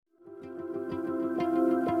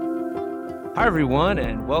Hi, everyone,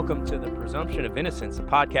 and welcome to the Presumption of Innocence, a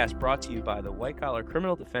podcast brought to you by the White Collar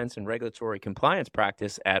Criminal Defense and Regulatory Compliance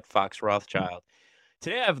Practice at Fox Rothschild.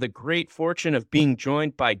 Today, I have the great fortune of being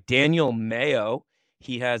joined by Daniel Mayo.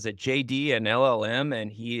 He has a JD and LLM,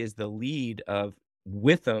 and he is the lead of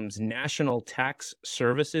Withum's National Tax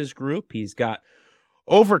Services Group. He's got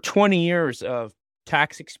over 20 years of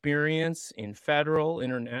tax experience in federal,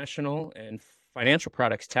 international, and financial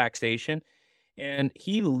products taxation, and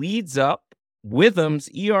he leads up Withum's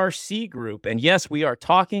ERC group. And yes, we are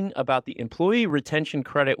talking about the employee retention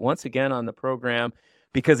credit once again on the program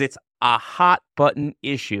because it's a hot button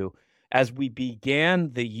issue. As we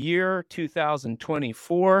began the year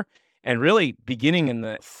 2024, and really beginning in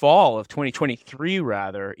the fall of 2023,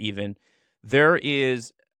 rather, even, there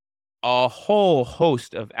is a whole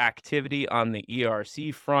host of activity on the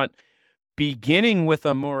ERC front, beginning with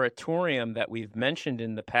a moratorium that we've mentioned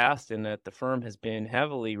in the past and that the firm has been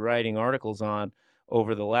heavily writing articles on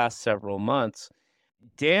over the last several months.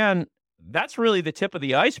 Dan, that's really the tip of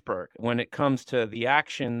the iceberg when it comes to the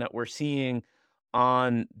action that we're seeing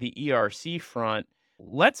on the ERC front.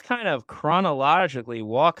 Let's kind of chronologically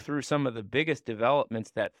walk through some of the biggest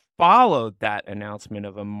developments that followed that announcement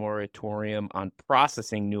of a moratorium on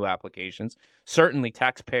processing new applications. Certainly,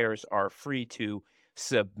 taxpayers are free to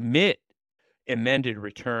submit amended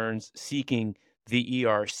returns seeking the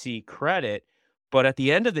ERC credit. But at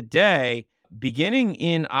the end of the day, beginning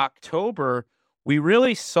in October, we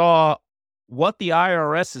really saw what the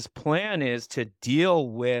IRS's plan is to deal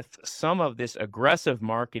with some of this aggressive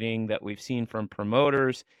marketing that we've seen from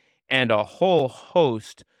promoters and a whole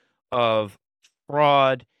host of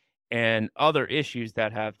fraud and other issues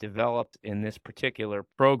that have developed in this particular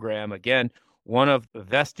program. Again, one of the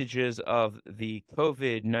vestiges of the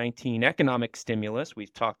COVID-19 economic stimulus.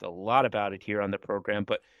 We've talked a lot about it here on the program,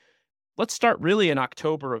 but let's start really in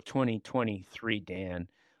October of 2023, Dan.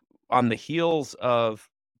 On the heels of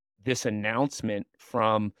this announcement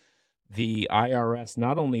from the IRS,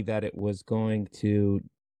 not only that it was going to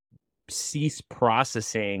cease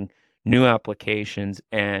processing new applications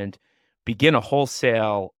and begin a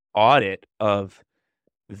wholesale audit of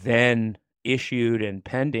then issued and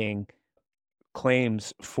pending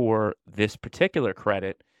claims for this particular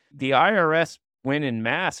credit, the IRS went en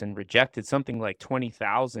masse and rejected something like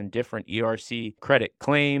 20,000 different ERC credit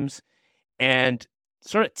claims and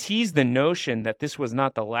sort of teased the notion that this was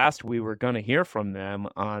not the last we were going to hear from them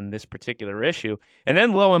on this particular issue. And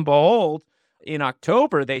then lo and behold, in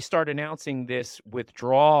October, they start announcing this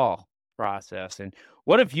withdrawal process. And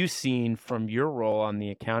what have you seen from your role on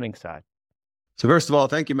the accounting side? So first of all,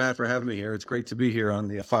 thank you, Matt, for having me here. It's great to be here on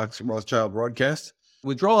the Fox Rothschild broadcast.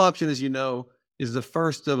 Withdrawal option, as you know, is the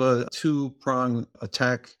first of a two-pronged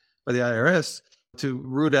attack by the IRS to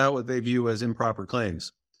root out what they view as improper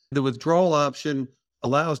claims. The withdrawal option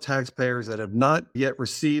allows taxpayers that have not yet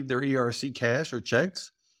received their ERC cash or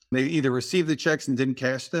checks. They either received the checks and didn't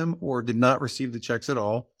cash them or did not receive the checks at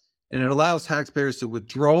all. And it allows taxpayers to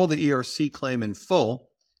withdraw the ERC claim in full.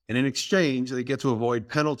 And in exchange, they get to avoid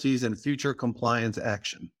penalties and future compliance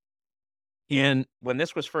action. And when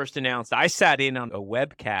this was first announced, I sat in on a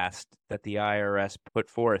webcast that the IRS put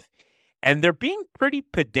forth, and they're being pretty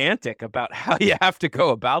pedantic about how you have to go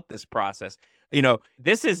about this process. You know,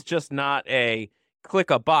 this is just not a click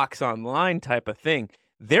a box online type of thing.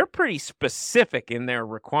 They're pretty specific in their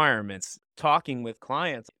requirements. Talking with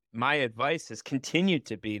clients, my advice has continued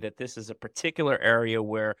to be that this is a particular area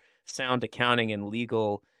where sound accounting and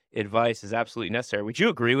legal advice is absolutely necessary. Would you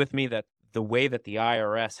agree with me that the way that the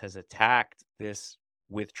IRS has attacked this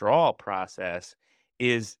withdrawal process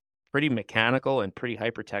is pretty mechanical and pretty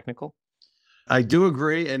hyper-technical? I do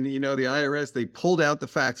agree. And, the IRS, they pulled out the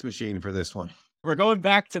fax machine for this one. We're going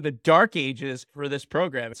back to the dark ages for this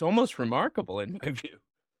program. It's almost remarkable in my view.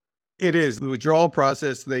 It is. The withdrawal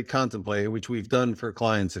process they contemplate, which we've done for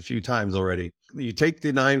clients a few times already. You take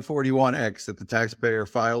the 941X that the taxpayer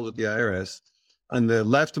filed with the IRS. On the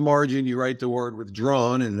left margin, you write the word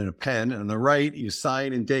withdrawn and then a pen. And on the right, you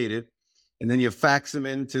sign and date it. And then you fax them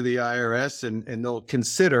into the IRS and they'll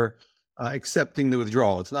consider accepting the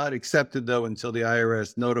withdrawal. It's not accepted, though, until the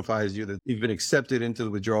IRS notifies you that you've been accepted into the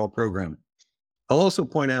withdrawal program. I'll also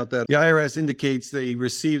point out that the IRS indicates they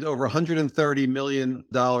received over $130 million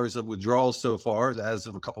of withdrawals so far, as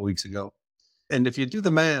of a couple of weeks ago. And if you do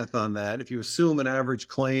the math on that, if you assume an average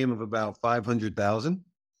claim of about $500,000,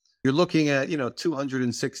 you're looking at,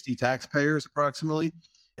 260 taxpayers approximately.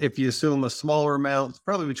 If you assume a smaller amount, it's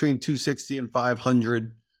probably between 260 and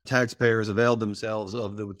 500 taxpayers availed themselves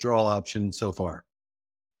of the withdrawal option so far.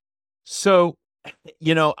 So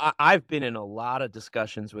I've been in a lot of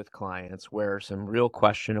discussions with clients where some real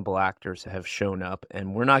questionable actors have shown up,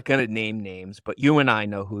 and we're not going to name names, but you and I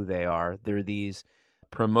know who they are. They're these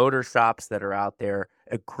promoter shops that are out there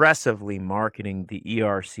aggressively marketing the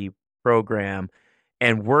ERC program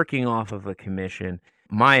and working off of a commission.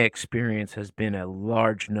 My experience has been a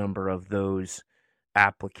large number of those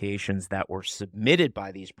applications that were submitted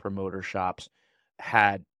by these promoter shops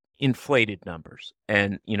had inflated numbers.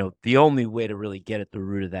 And, the only way to really get at the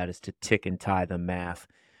root of that is to tick and tie the math.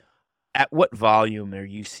 At what volume are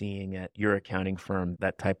you seeing at your accounting firm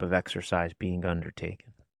that type of exercise being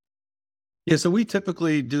undertaken? Yeah, so we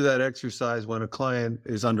typically do that exercise when a client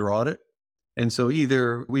is under audit. And so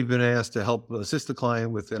either we've been asked to help assist the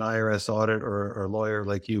client with an IRS audit, or a lawyer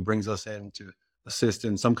like you brings us in to assist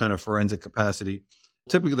in some kind of forensic capacity.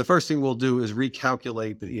 Typically, the first thing we'll do is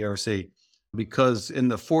recalculate the ERC, because in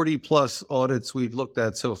the 40 plus audits we've looked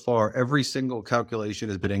at so far, every single calculation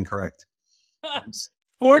has been incorrect.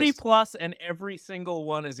 40 plus, and every single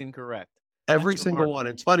one is incorrect. Every That's single remarkable. one.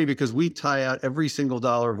 It's funny because we tie out every single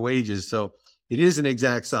dollar of wages. So it is an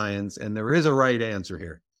exact science, and there is a right answer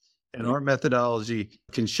here. And our methodology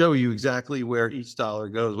can show you exactly where each dollar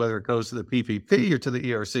goes, whether it goes to the PPP or to the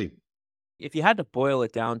ERC. If you had to boil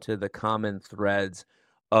it down to the common threads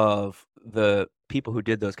of the people who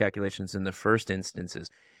did those calculations in the first instances,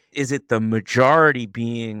 is it the majority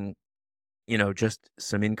being, just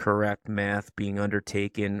some incorrect math being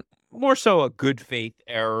undertaken, more so a good faith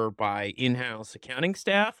error by in-house accounting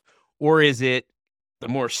staff? Or is it the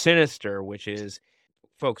more sinister, which is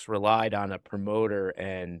folks relied on a promoter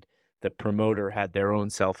and the promoter had their own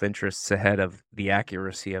self-interests ahead of the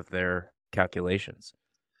accuracy of their calculations?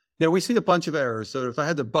 Now, we see a bunch of errors. So if I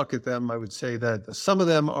had to bucket them, I would say that some of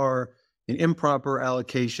them are an improper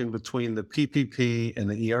allocation between the PPP and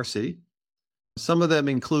the ERC. Some of them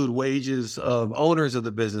include wages of owners of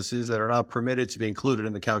the businesses that are not permitted to be included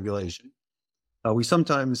in the calculation. We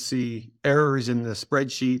sometimes see errors in the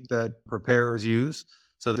spreadsheet that preparers use.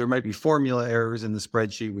 So there might be formula errors in the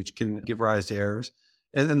spreadsheet, which can give rise to errors.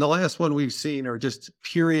 And then the last one we've seen are just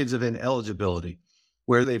periods of ineligibility,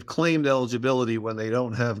 where they've claimed eligibility when they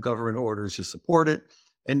don't have government orders to support it,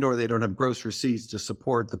 and or they don't have gross receipts to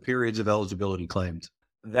support the periods of eligibility claimed.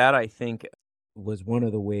 That, I think, was one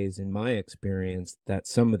of the ways in my experience that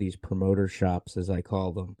some of these promoter shops, as I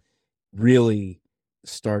call them, really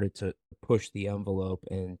started to push the envelope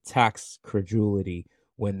and tax credulity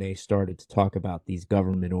when they started to talk about these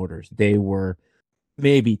government orders. They were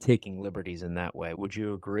maybe taking liberties in that way. Would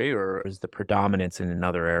you agree, or is the predominance in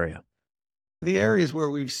another area? The areas where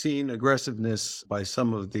we've seen aggressiveness by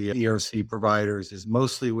some of the ERC providers is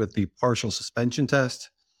mostly with the partial suspension test,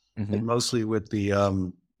 Hmm. and mostly with the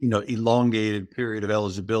elongated period of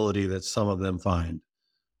eligibility that some of them find.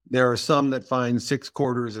 There are some that find 6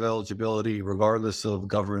 quarters of eligibility, regardless of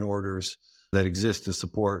government orders that exist to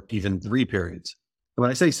support even 3 periods. When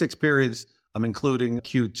I say 6 periods, I'm including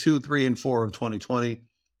Q2, 3, and 4 of 2020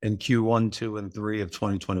 and Q1, 2, and 3 of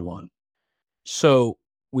 2021. So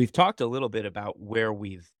we've talked a little bit about where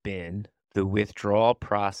we've been. The withdrawal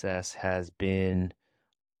process has been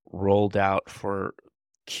rolled out for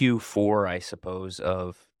Q4, I suppose,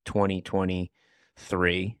 of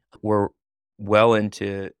 2023. We're well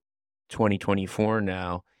into 2024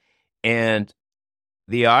 now. And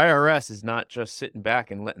the IRS is not just sitting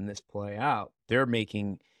back and letting this play out. They're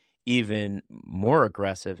making even more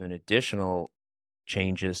aggressive and additional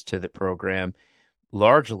changes to the program,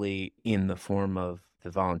 largely in the form of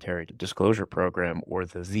the Voluntary Disclosure Program, or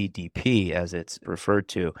the VDP as it's referred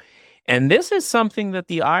to. And this is something that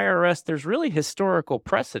the IRS, there's really historical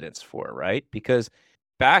precedence for, right? Because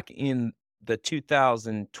back in the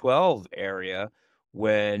 2012 area,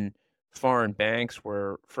 when foreign banks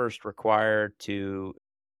were first required to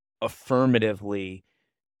affirmatively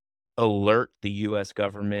alert the US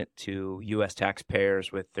government to US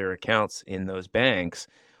taxpayers with their accounts in those banks,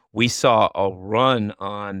 we saw a run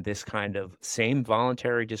on this kind of same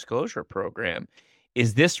voluntary disclosure program.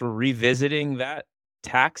 Is this revisiting that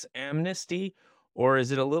tax amnesty, or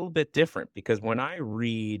is it a little bit different? Because when I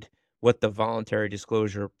read what the voluntary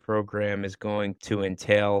disclosure program is going to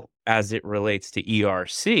entail as it relates to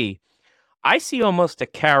ERC, I see almost a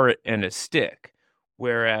carrot and a stick,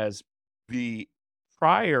 whereas the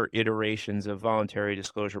prior iterations of voluntary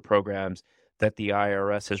disclosure programs that the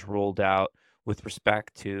IRS has rolled out with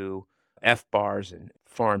respect to FBARs and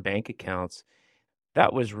foreign bank accounts,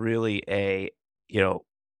 that was really you know,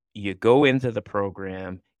 you go into the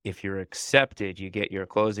program. If you're accepted, you get your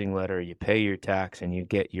closing letter, you pay your tax, and you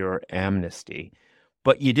get your amnesty.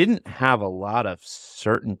 But you didn't have a lot of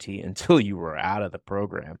certainty until you were out of the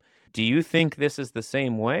program. Do you think this is the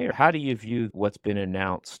same way, or how do you view what's been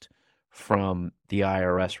announced from the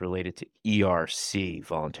IRS related to ERC,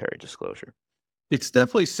 voluntary disclosure? It's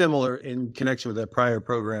definitely similar in connection with that prior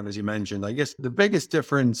program, as you mentioned. I guess the biggest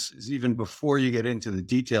difference is even before you get into the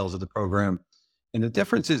details of the program. And the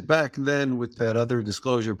difference is back then with that other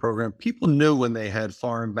disclosure program, people knew when they had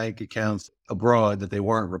foreign bank accounts abroad that they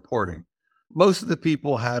weren't reporting. Most of the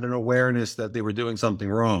people had an awareness that they were doing something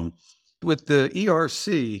wrong. With the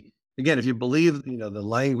ERC, again, if you believe, the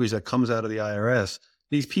language that comes out of the IRS,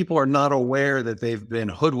 these people are not aware that they've been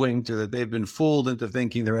hoodwinked or that they've been fooled into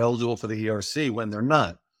thinking they're eligible for the ERC when they're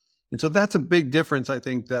not. And so that's a big difference, I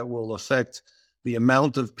think, that will affect the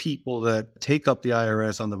amount of people that take up the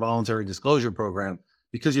IRS on the voluntary disclosure program,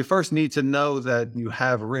 because you first need to know that you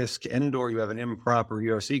have risk and or you have an improper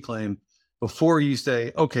ERC claim before you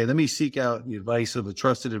say, okay, let me seek out the advice of a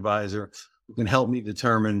trusted advisor who can help me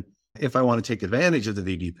determine if I want to take advantage of the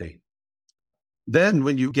VDP. Then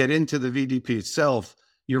when you get into the VDP itself,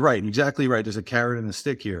 you're right, exactly right. There's a carrot and a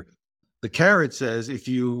stick here. The carrot says if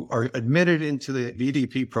you are admitted into the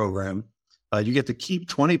VDP program, you get to keep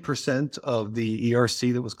 20% of the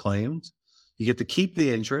ERC that was claimed. You get to keep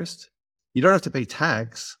the interest. You don't have to pay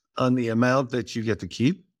tax on the amount that you get to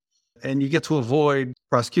keep. And you get to avoid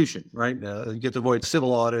prosecution, right? You get to avoid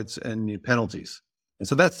civil audits and penalties. And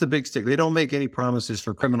so that's the big stick. They don't make any promises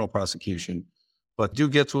for criminal prosecution, but do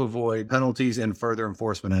get to avoid penalties and further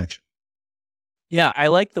enforcement action. Yeah, I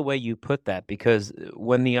like the way you put that, because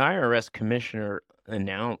when the IRS commissioner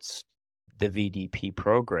announced the VDP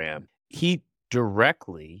program, he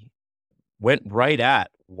directly went right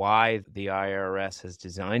at why the IRS has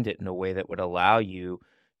designed it in a way that would allow you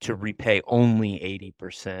to repay only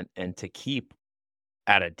 80% and to keep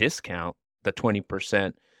at a discount the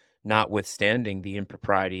 20%, notwithstanding the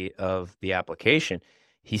impropriety of the application.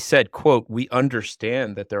 He said, quote, "We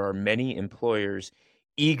understand that there are many employers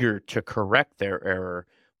eager to correct their error,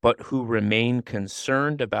 but who remain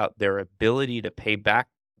concerned about their ability to pay back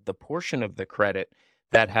the portion of the credit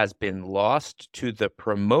that has been lost to the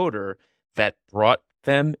promoter that brought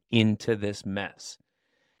them into this mess."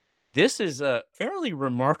 This is a fairly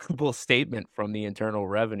remarkable statement from the Internal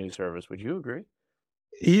Revenue Service. Would you agree?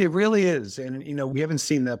 It really is. And, we haven't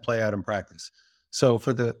seen that play out in practice. So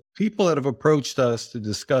for the people that have approached us to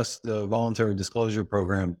discuss the voluntary disclosure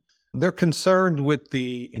program, they're concerned with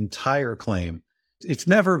the entire claim. It's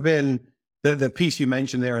never been the piece you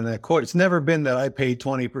mentioned there in that quote. It's never been that I paid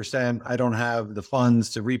 20%. I don't have the funds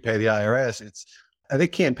to repay the IRS. It's they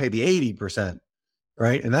can't pay the 80%,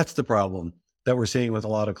 right? And that's the problem that we're seeing with a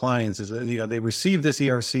lot of clients is that, they receive this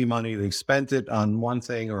ERC money, they've spent it on one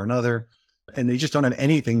thing or another, and they just don't have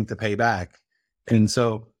anything to pay back. And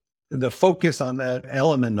so the focus on that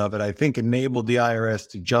element of it, I think, enabled the IRS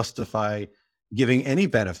to justify giving any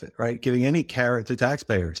benefit, right? Giving any carrot to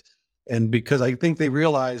taxpayers. And because I think they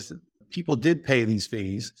realized people did pay these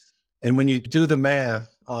fees. And when you do the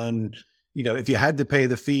math on, if you had to pay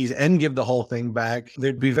the fees and give the whole thing back,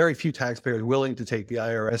 there'd be very few taxpayers willing to take the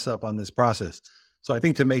IRS up on this process. So I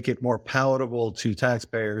think to make it more palatable to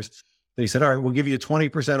taxpayers, they said, all right, we'll give you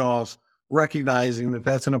 20% off, recognizing that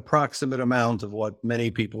that's an approximate amount of what many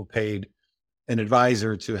people paid an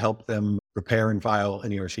advisor to help them prepare and file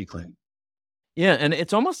an ERC claim. Yeah, and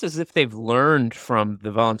it's almost as if they've learned from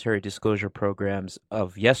the voluntary disclosure programs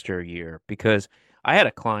of yesteryear, because I had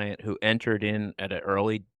a client who entered in at an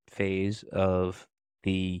early phase of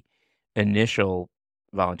the initial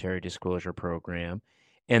voluntary disclosure program.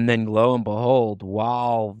 And then lo and behold,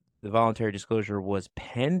 while the voluntary disclosure was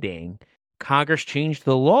pending, Congress changed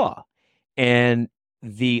the law. And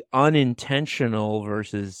the unintentional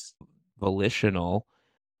versus volitional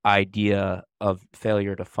idea of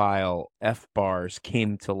failure to file F bars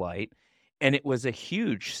came to light, and it was a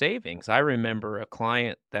huge savings. I remember a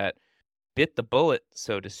client that bit the bullet,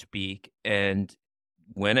 so to speak, and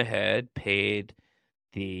went ahead, paid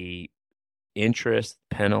the interest,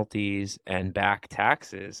 penalties, and back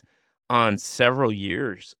taxes on several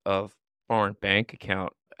years of foreign bank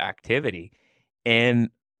account activity. And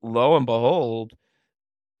lo and behold,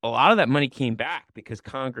 a lot of that money came back because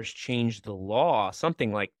Congress changed the law.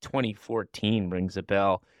 Something like 2014 rings a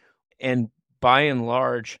bell. And by and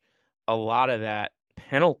large, a lot of that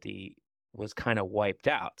penalty was kind of wiped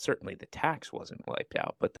out. Certainly the tax wasn't wiped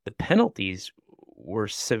out, but the penalties were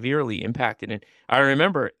severely impacted. And I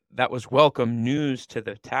remember that was welcome news to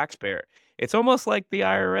the taxpayer. It's almost like the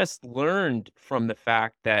IRS learned from the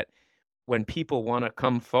fact that when people want to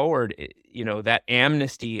come forward, that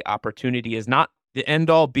amnesty opportunity is not the end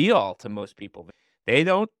all be all to most people. They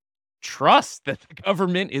don't trust that the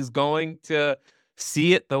government is going to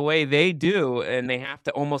see it the way they do, and they have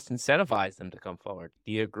to almost incentivize them to come forward.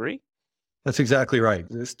 Do you agree? That's exactly right.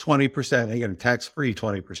 This 20%, again, tax-free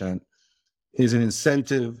 20%, is an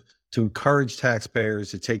incentive to encourage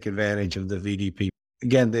taxpayers to take advantage of the VDP.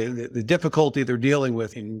 Again, the difficulty they're dealing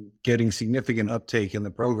with in getting significant uptake in the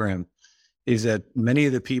program is that many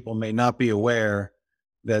of the people may not be aware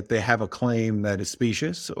that they have a claim that is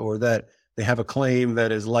specious, or that they have a claim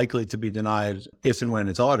that is likely to be denied if and when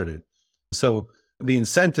it's audited. So the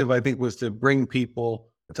incentive, I think, was to bring people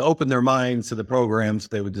to open their minds to the programs.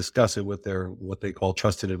 They would discuss it with their, what they call,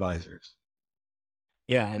 trusted advisors.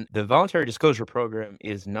 Yeah, and the voluntary disclosure program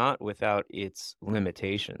is not without its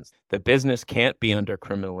limitations. The business can't be under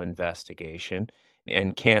criminal investigation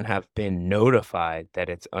and can't have been notified that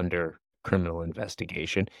it's under criminal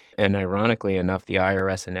investigation. And ironically enough, the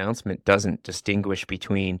IRS announcement doesn't distinguish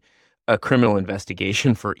between a criminal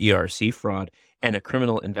investigation for ERC fraud and a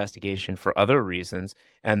criminal investigation for other reasons.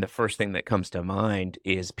 And the first thing that comes to mind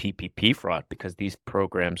is PPP fraud, because these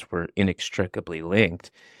programs were inextricably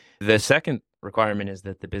linked. The second requirement is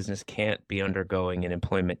that the business can't be undergoing an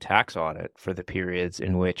employment tax audit for the periods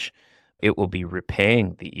in which it will be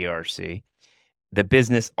repaying the ERC. The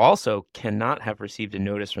business also cannot have received a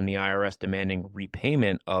notice from the IRS demanding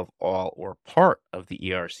repayment of all or part of the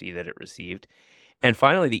ERC that it received. And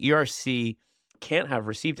finally, the ERC can't have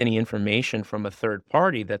received any information from a third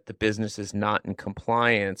party that the business is not in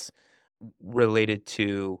compliance related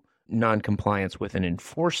to non-compliance with an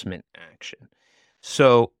enforcement action.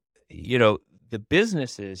 So, the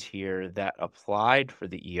businesses here that applied for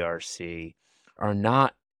the ERC are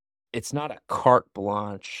not, it's not a carte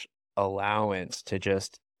blanche allowance to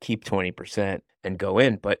just keep 20% and go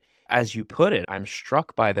in. But as you put it, I'm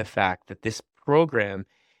struck by the fact that this program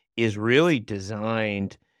is really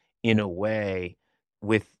designed in a way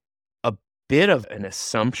with a bit of an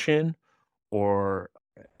assumption or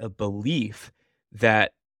a belief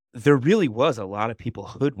that there really was a lot of people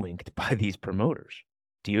hoodwinked by these promoters.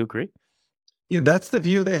 Do you agree? Yeah, that's the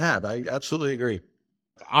view they have. I absolutely agree.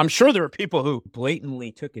 I'm sure there are people who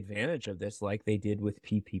blatantly took advantage of this like they did with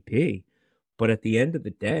PPP. But at the end of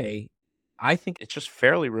the day, I think it's just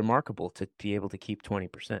fairly remarkable to be able to keep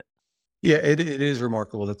 20%. Yeah, it is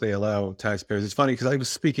remarkable that they allow taxpayers. It's funny because I was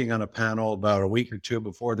speaking on a panel about a week or two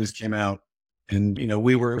before this came out. And,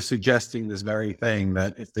 we were suggesting this very thing,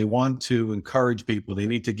 that if they want to encourage people, they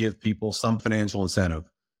need to give people some financial incentive,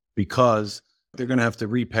 because they're going to have to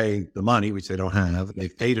repay the money, which they don't have.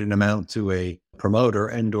 They've paid an amount to a promoter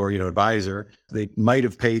and or, advisor. They might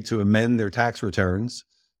have paid to amend their tax returns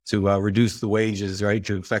to reduce the wages, right,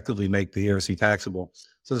 to effectively make the ERC taxable.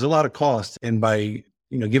 So there's a lot of cost. And by,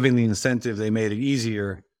 giving the incentive, they made it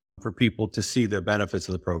easier for people to see the benefits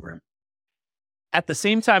of the program. At the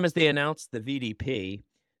same time as they announced the VDP,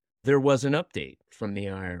 there was an update from the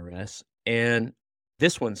IRS, and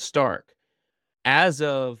this one's stark. As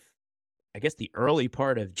of, I guess, the early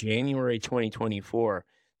part of January 2024,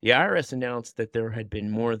 the IRS announced that there had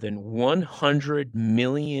been more than 100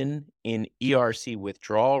 million in ERC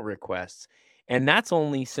withdrawal requests, and that's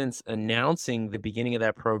only since announcing the beginning of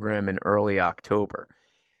that program in early October.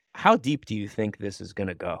 How deep do you think this is going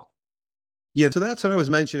to go? Yeah, so that's what I was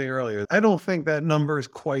mentioning earlier. I don't think that number is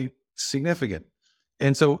quite significant.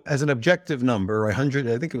 And so as an objective number, 100,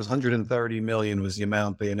 I think it was 130 million was the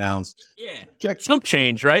amount they announced. Yeah. Chump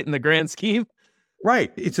change, right, in the grand scheme?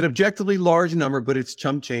 Right. It's an objectively large number, but it's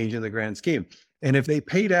chump change in the grand scheme. And if they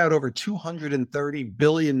paid out over $230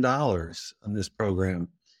 billion on this program,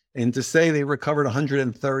 and to say they recovered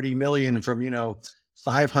 130 million from,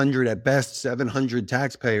 500 at best, 700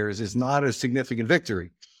 taxpayers is not a significant victory.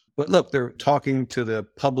 But look, they're talking to the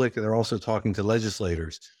public and they're also talking to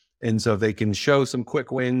legislators. And so if they can show some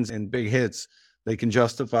quick wins and big hits, they can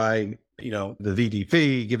justify, the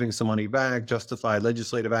VDP, giving some money back, justify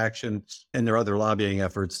legislative action, and their other lobbying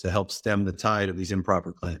efforts to help stem the tide of these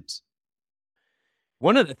improper claims.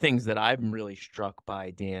 One of the things that I'm really struck by,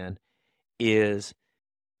 Dan, is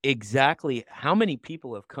exactly how many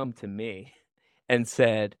people have come to me and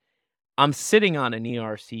said, I'm sitting on an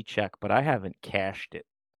ERC check, but I haven't cashed it.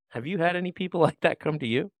 Have you had any people like that come to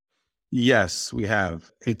you? Yes, we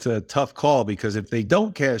have. It's a tough call because if they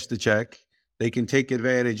don't cash the check, they can take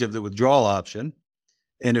advantage of the withdrawal option.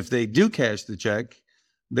 And if they do cash the check,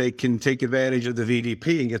 they can take advantage of the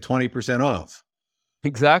VDP and get 20% off.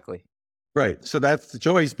 Exactly. Right. So that's the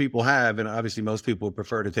choice people have. And obviously most people would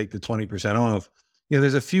prefer to take the 20% off.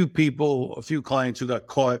 There's a few clients who got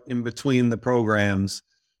caught in between the programs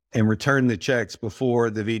and returned the checks before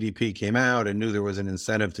the VDP came out and knew there was an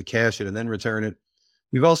incentive to cash it and then return it.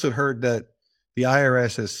 We've also heard that the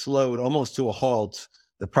IRS has slowed almost to a halt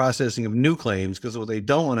the processing of new claims, because what they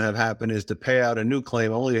don't want to have happen is to pay out a new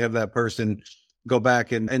claim, only to have that person go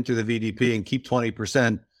back and enter the VDP and keep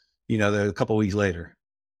 20%, a couple of weeks later.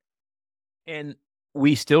 And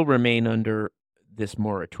we still remain under this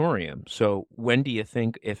moratorium. So when do you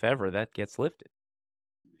think, if ever, that gets lifted?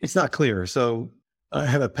 It's not clear. So I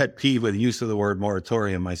have a pet peeve with the use of the word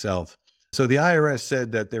moratorium myself. So the IRS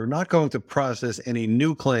said that they're not going to process any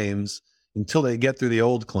new claims until they get through the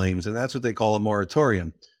old claims. And that's what they call a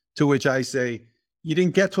moratorium, to which I say, you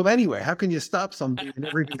didn't get to them anyway. How can you stop something you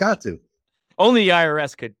never even got to? Only the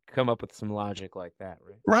IRS could come up with some logic like that,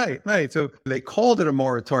 right? Right. So they called it a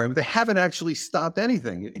moratorium, but they haven't actually stopped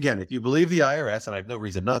anything. Again, if you believe the IRS, and I have no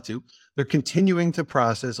reason not to, they're continuing to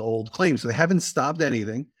process old claims. So they haven't stopped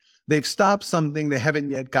anything. They've stopped something they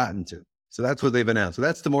haven't yet gotten to. So that's what they've announced. So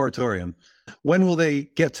that's the moratorium. When will they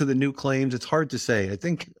get to the new claims? It's hard to say. I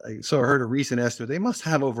think I heard a recent estimate. They must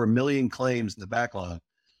have over 1 million claims in the backlog.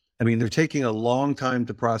 I mean, they're taking a long time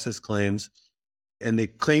to process claims, and the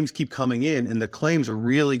claims keep coming in, and the claims are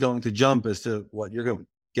really going to jump as to what you're going to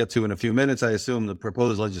get to in a few minutes. I assume the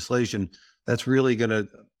proposed legislation, that's really going to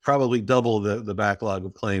probably double the backlog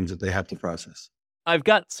of claims that they have to process. I've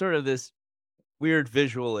got sort of this weird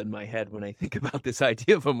visual in my head when I think about this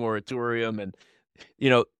idea of a moratorium. And,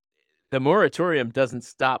 the moratorium doesn't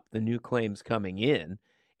stop the new claims coming in.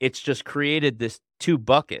 It's just created this 2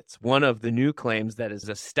 buckets. One of the new claims that is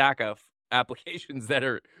a stack of applications that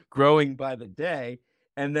are growing by the day.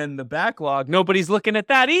 And then the backlog, nobody's looking at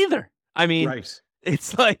that either. I mean, right.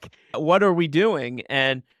 It's like, what are we doing?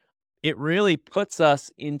 And it really puts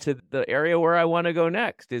us into the area where I want to go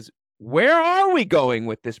next is, where are we going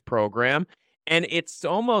with this program? And it's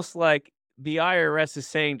almost like the IRS is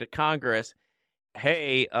saying to Congress,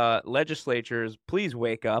 hey, legislatures, please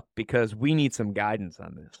wake up because we need some guidance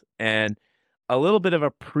on this. And a little bit of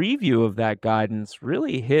a preview of that guidance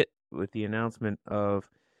really hit with the announcement of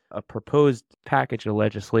a proposed package of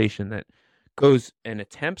legislation that goes and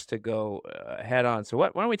attempts to go head on. So why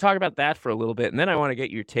don't we talk about that for a little bit? And then I want to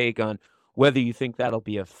get your take on whether you think that'll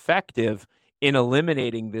be effective in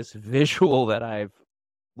eliminating this visual that I've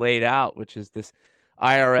laid out, which is this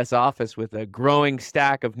IRS office with a growing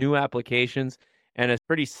stack of new applications and a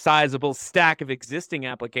pretty sizable stack of existing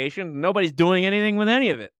applications. Nobody's doing anything with any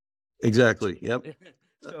of it. Exactly. Yep.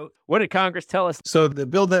 So what did Congress tell us? So the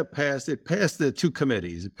bill that passed, it passed the 2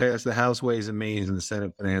 committees. It passed the House Ways and Means and the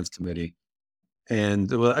Senate Finance Committee.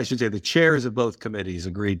 And I should say the chairs of both committees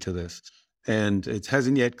agreed to this. And it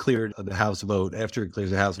hasn't yet cleared the House vote. After it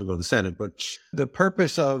clears the House, it'll go to the Senate. But the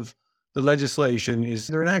purpose of the legislation is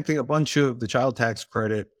they're enacting a bunch of the child tax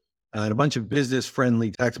credit and a bunch of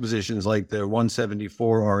business-friendly tax positions like the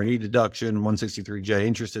 174 R&E deduction, 163J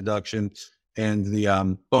interest deduction, and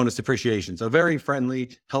the bonus depreciation. So very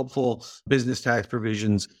friendly, helpful business tax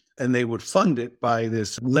provisions, and they would fund it by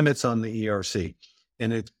this limits on the ERC.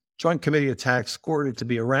 And the Joint Committee of Tax scored it to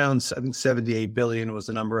be around, I think, $78 billion was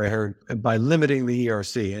the number I heard, by limiting the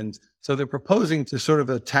ERC. And so they're proposing to sort of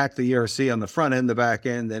attack the ERC on the front end, the back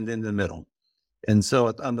end, and in the middle. And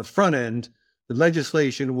so on the front end, the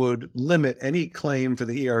legislation would limit any claim for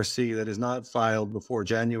the ERC that is not filed before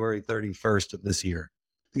January 31st of this year.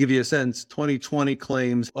 To give you a sense, 2020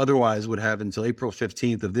 claims otherwise would have until April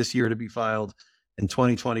 15th of this year to be filed, and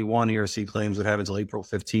 2021 ERC claims would have until April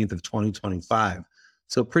 15th of 2025.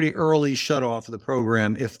 So pretty early shut off of the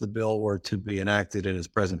program if the bill were to be enacted in its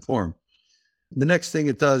present form. The next thing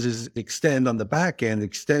it does is extend on the back end,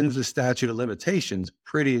 extends the statute of limitations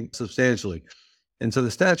pretty substantially. And so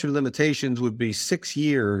the statute of limitations would be 6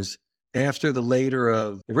 years after the later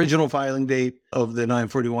of the original filing date of the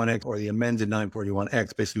 941X or the amended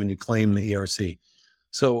 941X, basically when you claim the ERC.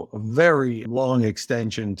 So a very long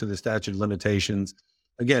extension to the statute of limitations.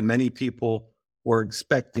 Again, many people were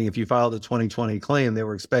expecting, if you filed a 2020 claim, they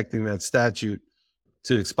were expecting that statute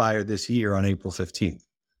to expire this year on April 15th.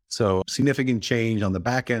 So significant change on the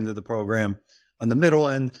back end of the program. On the middle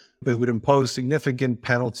end, it would impose significant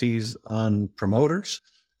penalties on promoters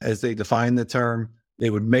as they define the term. They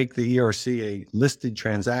would make the ERC a listed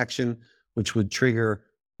transaction, which would trigger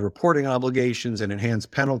reporting obligations and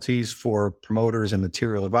enhanced penalties for promoters and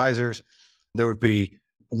material advisors. There would be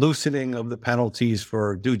loosening of the penalties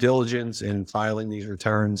for due diligence in filing these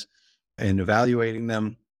returns and evaluating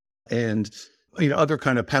them, and other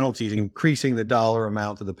kind of penalties, increasing the dollar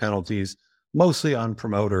amount of the penalties, mostly on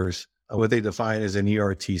promoters, what they define as an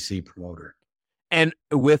ERTC promoter. And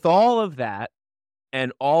with all of that,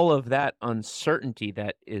 and all of that uncertainty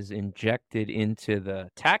that is injected into the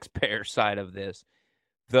taxpayer side of this,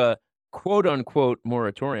 the quote unquote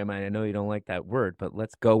moratorium, I know you don't like that word, but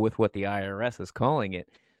let's go with what the IRS is calling it.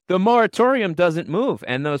 the moratorium doesn't move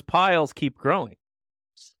and those piles keep growing.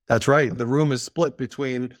 That's right. The room is split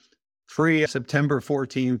between pre-September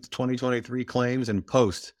 14th, 2023 claims and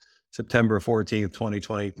post-September 14th,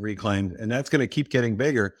 2023 claims. And that's going to keep getting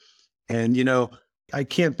bigger. And, I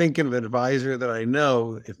can't think of an advisor that I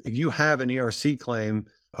know, if you have an ERC claim,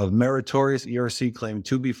 a meritorious ERC claim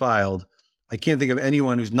to be filed, I can't think of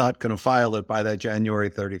anyone who's not going to file it by that January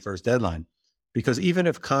 31st deadline. Because even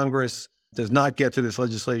if Congress does not get to this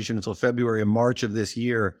legislation until February or March of this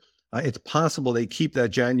year, it's possible they keep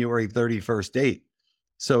that January 31st date.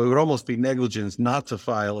 So it would almost be negligence not to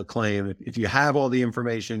file a claim if you have all the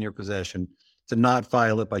information in your possession to not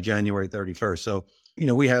file it by January 31st. So,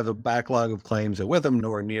 we have a backlog of claims at Withum,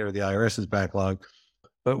 nowhere near the IRS's backlog,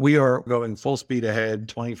 but we are going full speed ahead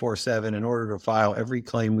 24/7 in order to file every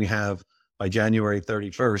claim we have by January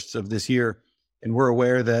 31st of this year. And we're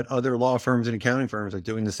aware that other law firms and accounting firms are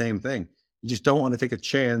doing the same thing. You just don't want to take a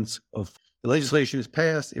chance of the legislation is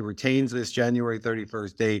passed, it retains this January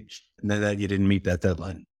 31st date, and then that you didn't meet that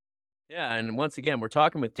deadline. Yeah, and once again, we're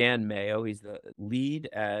talking with Dan Mayo. He's the lead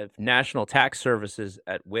of National Tax Services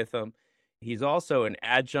at Withum. He's also an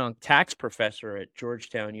adjunct tax professor at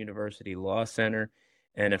Georgetown University Law Center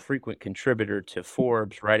and a frequent contributor to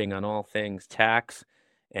Forbes, writing on all things tax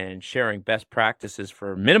and sharing best practices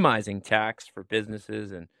for minimizing tax for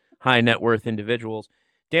businesses and high net worth individuals.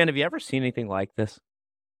 Dan, have you ever seen anything like this?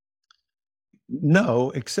 No,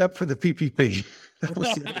 except for the PPP.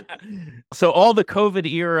 So all the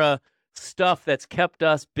COVID era stuff that's kept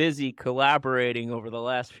us busy collaborating over the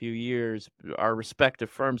last few years, our respective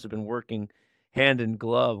firms have been working hand in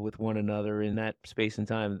glove with one another in that space and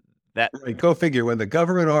time. Right, go figure. When the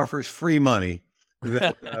government offers free money,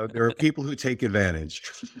 there are people who take advantage.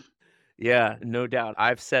 Yeah, no doubt.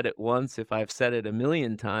 I've said it once, if I've said it a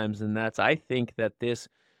million times, and that's, I think that this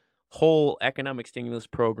whole economic stimulus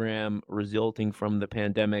program resulting from the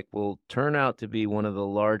pandemic will turn out to be one of the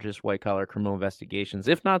largest white-collar criminal investigations,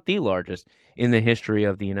 if not the largest, in the history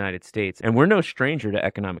of the United States. And we're no stranger to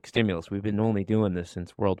economic stimulus. We've been only doing this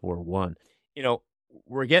since World War I.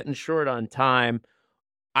 We're getting short on time.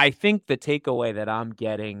 I think the takeaway that I'm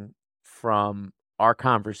getting from our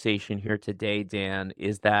conversation here today, Dan,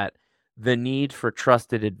 is that the need for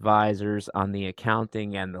trusted advisors on the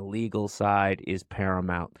accounting and the legal side is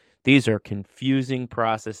paramount. These are confusing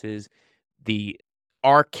processes. The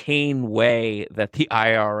arcane way that the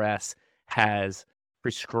IRS has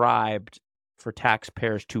prescribed for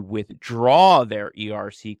taxpayers to withdraw their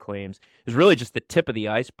ERC claims is really just the tip of the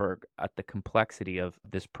iceberg at the complexity of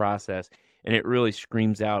this process. And it really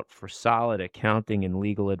screams out for solid accounting and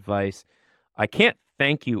legal advice. I can't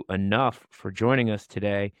thank you enough for joining us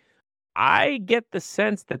today. I get the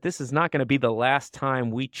sense that this is not going to be the last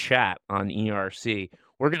time we chat on ERC.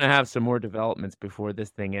 We're going to have some more developments before this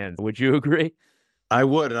thing ends. Would you agree? I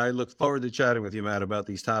would, and I look forward to chatting with you, Matt, about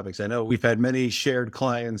these topics. I know we've had many shared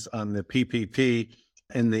clients on the PPP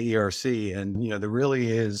and the ERC, and there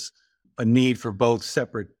really is a need for both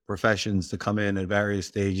separate professions to come in at various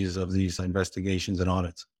stages of these investigations and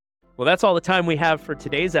audits. Well, that's all the time we have for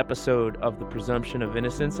today's episode of The Presumption of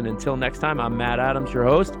Innocence. And until next time, I'm Matt Adams, your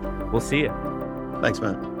host. We'll see you. Thanks,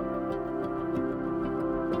 Matt.